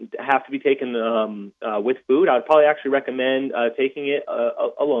doesn't have to be taken with food. I would probably actually recommend taking it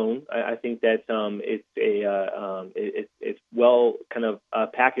alone. I think that it's well kind of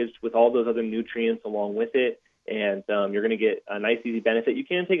packaged with all those other nutrients along with it, and you're going to get a nice easy benefit. You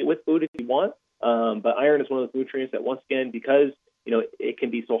can take it with food if you want, but iron is one of those nutrients that, once again, because it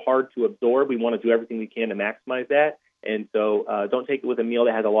can be so hard to absorb, we want to do everything we can to maximize that. And so don't take it with a meal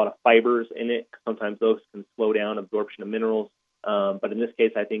that has a lot of fibers in it. Sometimes those can slow down absorption of minerals. But in this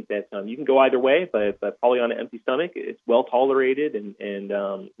case, I think that you can go either way, but probably on an empty stomach. It's well tolerated and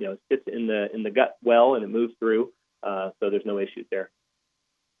sits in the gut well, and it moves through. So there's no issues there.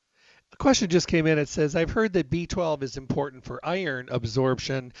 A question just came in. It says, I've heard that B12 is important for iron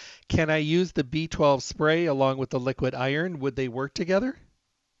absorption. Can I use the B12 spray along with the liquid iron? Would they work together?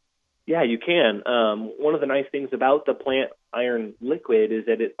 Yeah, you can. One of the nice things about the plant iron liquid is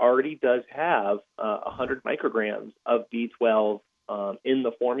that it already does have 100 micrograms of B12 in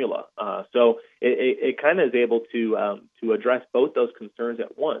the formula. So it kind of is able to address both those concerns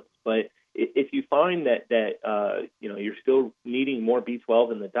at once. But if you find that you're still needing more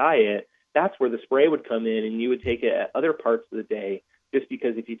B12 in the diet, that's where the spray would come in, and you would take it at other parts of the day. Just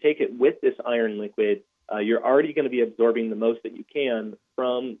because if you take it with this iron liquid, you're already going to be absorbing the most that you can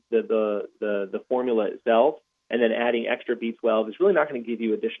from the formula itself, and then adding extra B12 is really not going to give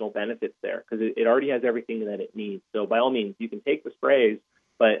you additional benefits there because it already has everything that it needs. So by all means, you can take the sprays,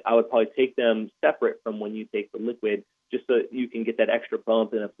 but I would probably take them separate from when you take the liquid, just so you can get that extra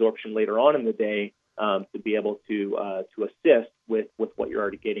bump in absorption later on in the day to be able to assist with what you're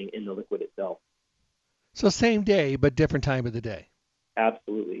already getting in the liquid itself. So same day, but different time of the day.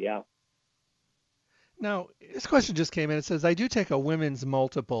 Absolutely, yeah. Now, this question just came in. It says, I do take a women's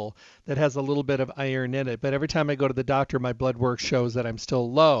multiple that has a little bit of iron in it, but every time I go to the doctor, my blood work shows that I'm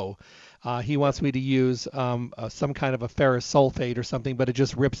still low. He wants me to use some kind of a ferrous sulfate or something, but it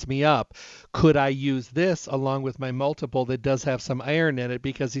just rips me up. Could I use this along with my multiple that does have some iron in it,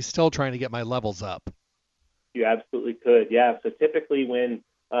 because he's still trying to get my levels up? You absolutely could, yeah. So typically when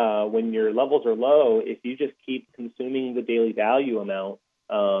your levels are low, if you just keep consuming the daily value amount,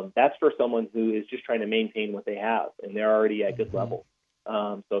 that's for someone who is just trying to maintain what they have, and they're already at good levels.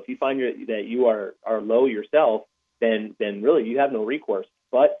 So if you find that you are low yourself, then really you have no recourse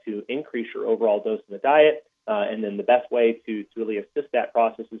but to increase your overall dose in the diet. And then the best way to really assist that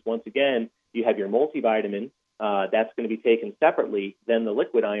process is, once again, you have your multivitamin. That's going to be taken separately than the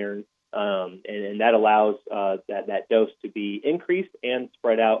liquid iron, and that allows that dose to be increased and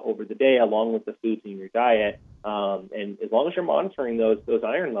spread out over the day along with the foods in your diet. And as long as you're monitoring those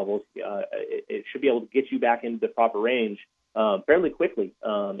iron levels, it should be able to get you back into the proper range fairly quickly.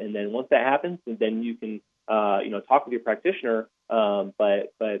 And then once that happens, then you can talk with your practitioner.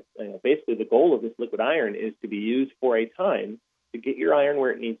 But basically the goal of this liquid iron is to be used for a time to get your iron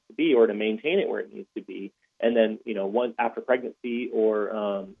where it needs to be, or to maintain it where it needs to be. And then, once after pregnancy,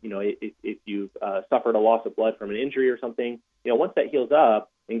 or if you've suffered a loss of blood from an injury or something, once that heals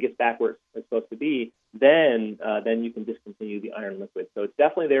up and gets back where it's supposed to be, then you can discontinue the iron liquid. So it's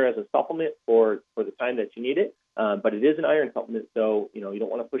definitely there as a supplement for the time that you need it, but it is an iron supplement, so you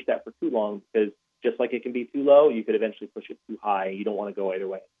don't want to push that for too long, because just like it can be too low, you could eventually push it too high. You don't want to go either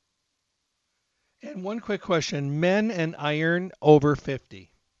way. And one quick question: men and iron over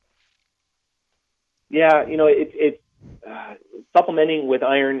 50. Yeah, it's supplementing with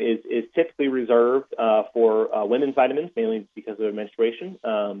iron is typically reserved for women's vitamins, mainly because of their menstruation.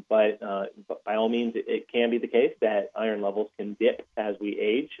 But by all means, it can be the case that iron levels can dip as we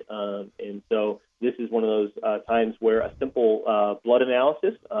age. And so this is one of those times where a simple blood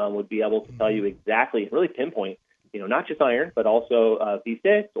analysis would be able to tell you exactly, really pinpoint, not just iron, but also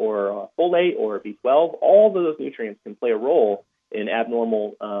B6 or folate or B12. All of those nutrients can play a role in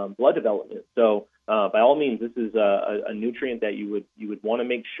abnormal blood development. So by all means, this is a nutrient that you would want to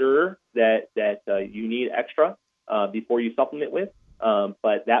make sure that you need extra before you supplement with.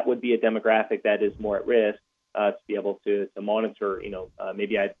 But that would be a demographic that is more at risk to be able to monitor.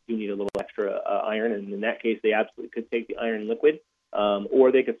 Maybe I do need a little extra iron, and in that case, they absolutely could take the iron liquid,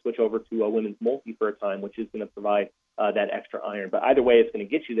 or they could switch over to a women's multi for a time, which is going to provide that extra iron. But either way, it's going to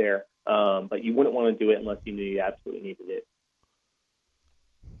get you there. But you wouldn't want to do it unless you knew you absolutely needed it.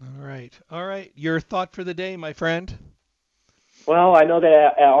 All right. Your thought for the day, my friend? Well, I know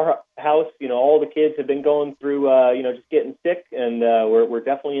that at our house, all the kids have been going through, just getting sick, and we're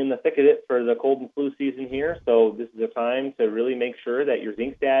definitely in the thick of it for the cold and flu season here. So this is a time to really make sure that your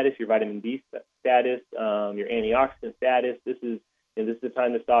zinc status, your vitamin D status, your antioxidant status, this is the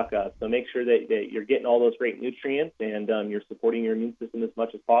time to stock up. So make sure that you're getting all those great nutrients, and you're supporting your immune system as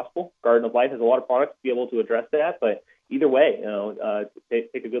much as possible. Garden of Life has a lot of products to be able to address that, but either way,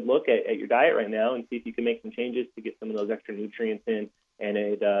 take a good look at your diet right now and see if you can make some changes to get some of those extra nutrients in, and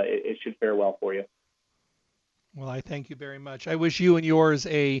it should fare well for you. Well, I thank you very much. I wish you and yours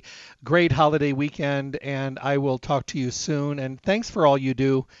a great holiday weekend, and I will talk to you soon. And thanks for all you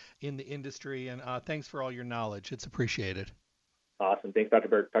do in the industry, and thanks for all your knowledge. It's appreciated. Awesome. Thanks, Dr.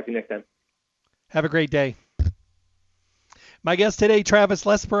 Burke. Talk to you next time. Have a great day. My guest today, Travis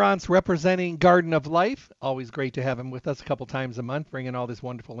L'Esperance, representing Garden of Life. Always great to have him with us a couple times a month, bringing all this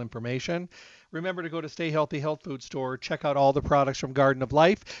wonderful information. Remember to go to Stay Healthy Health Food Store. Check out all the products from Garden of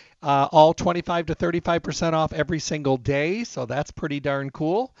Life. All 25 to 35% off every single day, so that's pretty darn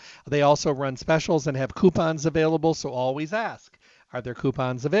cool. They also run specials and have coupons available, so always ask, are there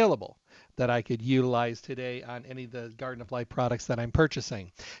coupons available that I could utilize today on any of the Garden of Life products that I'm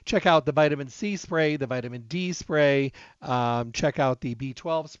purchasing? Check out the vitamin C spray, the vitamin D spray, check out the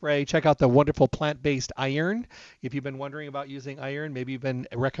B12 spray, check out the wonderful plant-based iron. If you've been wondering about using iron, maybe you've been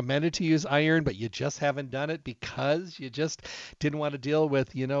recommended to use iron, but you just haven't done it because you just didn't want to deal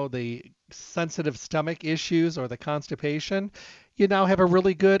with, the sensitive stomach issues or the constipation, you now have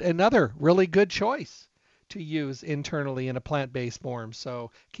another really good choice to use internally in a plant-based form. So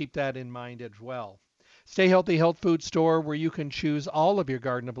keep that in mind as well. Stay Healthy Health Food Store, where you can choose all of your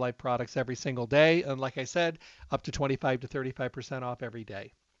Garden of Life products every single day. And like I said, up to 25 to 35% off every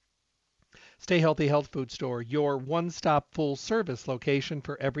day. Stay Healthy Health Food Store, your one-stop full-service location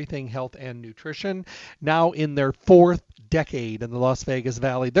for everything health and nutrition. Now in their 4th decade in the Las Vegas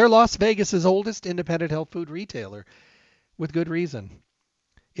Valley. They're Las Vegas's oldest independent health food retailer, with good reason.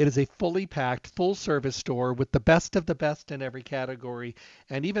 It is a fully packed, full-service store with the best of the best in every category.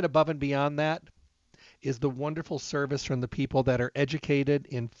 And even above and beyond that is the wonderful service from the people that are educated,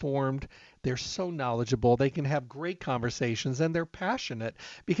 informed. They're so knowledgeable. They can have great conversations, and they're passionate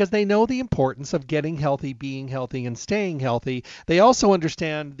because they know the importance of getting healthy, being healthy, and staying healthy. They also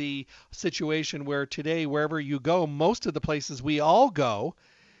understand the situation where today, wherever you go, most of the places we all go,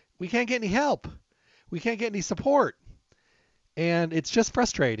 we can't get any help. We can't get any support. And it's just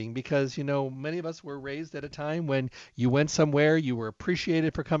frustrating because, many of us were raised at a time when you went somewhere, you were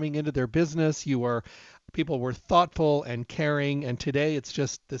appreciated for coming into their business, people were thoughtful and caring, and today it's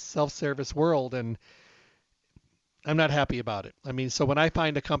just this self-service world, and I'm not happy about it. So when I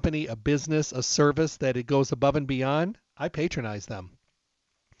find a company, a business, a service that it goes above and beyond, I patronize them.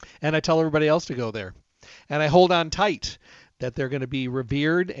 And I tell everybody else to go there. And I hold on tight that they're going to be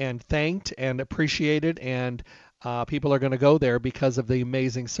revered and thanked and appreciated, and people are going to go there because of the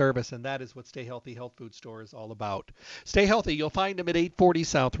amazing service, and that is what Stay Healthy Health Food Store is all about. Stay healthy. You'll find them at 840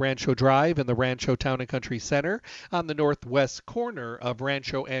 South Rancho Drive in the Rancho Town and Country Center on the northwest corner of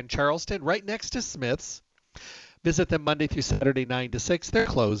Rancho and Charleston, right next to Smith's. Visit them Monday through Saturday, 9 to 6. They're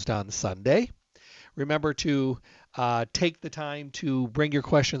closed on Sunday. Remember to take the time to bring your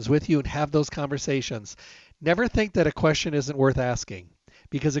questions with you and have those conversations. Never think that a question isn't worth asking,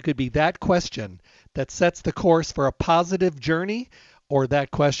 because it could be that question that sets the course for a positive journey, or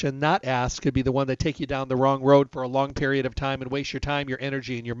that question not asked could be the one that take you down the wrong road for a long period of time and waste your time, your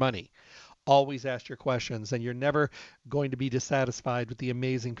energy, and your money. Always ask your questions, and you're never going to be dissatisfied with the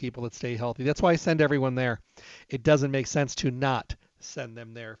amazing people that Stay Healthy. That's why I send everyone there. It doesn't make sense to not send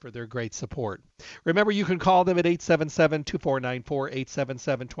them there for their great support. Remember, you can call them at 877-2494,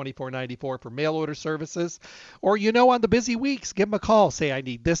 877-2494 for mail order services. Or, on the busy weeks, give them a call. Say, I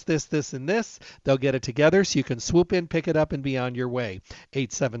need this, this, this, and this. They'll get it together so you can swoop in, pick it up, and be on your way.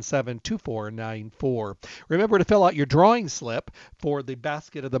 877-2494. Remember to fill out your drawing slip for the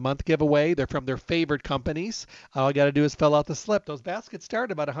Basket of the Month giveaway. They're from their favorite companies. All you got to do is fill out the slip. Those baskets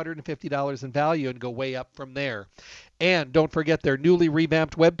start about $150 in value and go way up from there. And don't forget their newly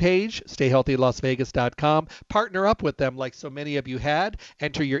revamped webpage, stayhealthylasvegas.com. Partner up with them like so many of you had.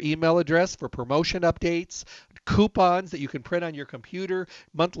 Enter your email address for promotion updates, coupons that you can print on your computer,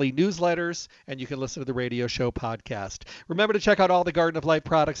 monthly newsletters, and you can listen to the radio show podcast. Remember to check out all the Garden of Life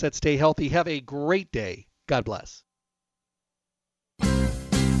products at Stay Healthy. Have a great day. God bless.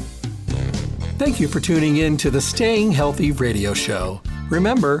 Thank you for tuning in to the Staying Healthy radio show.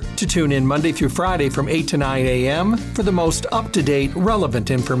 Remember to tune in Monday through Friday from 8 to 9 a.m. for the most up-to-date,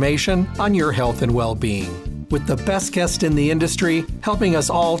 relevant information on your health and well-being, with the best guest in the industry helping us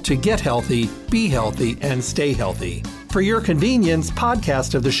all to get healthy, be healthy, and stay healthy. For your convenience,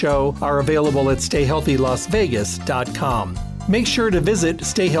 podcasts of the show are available at stayhealthylasvegas.com. Make sure to visit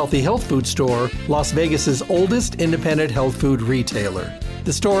Stay Healthy Health Food Store, Las Vegas's oldest independent health food retailer.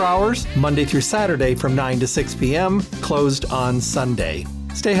 The store hours, Monday through Saturday from 9 to 6 p.m., closed on Sunday.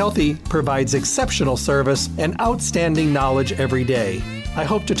 Stay Healthy provides exceptional service and outstanding knowledge every day. I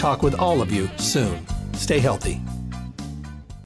hope to talk with all of you soon. Stay healthy.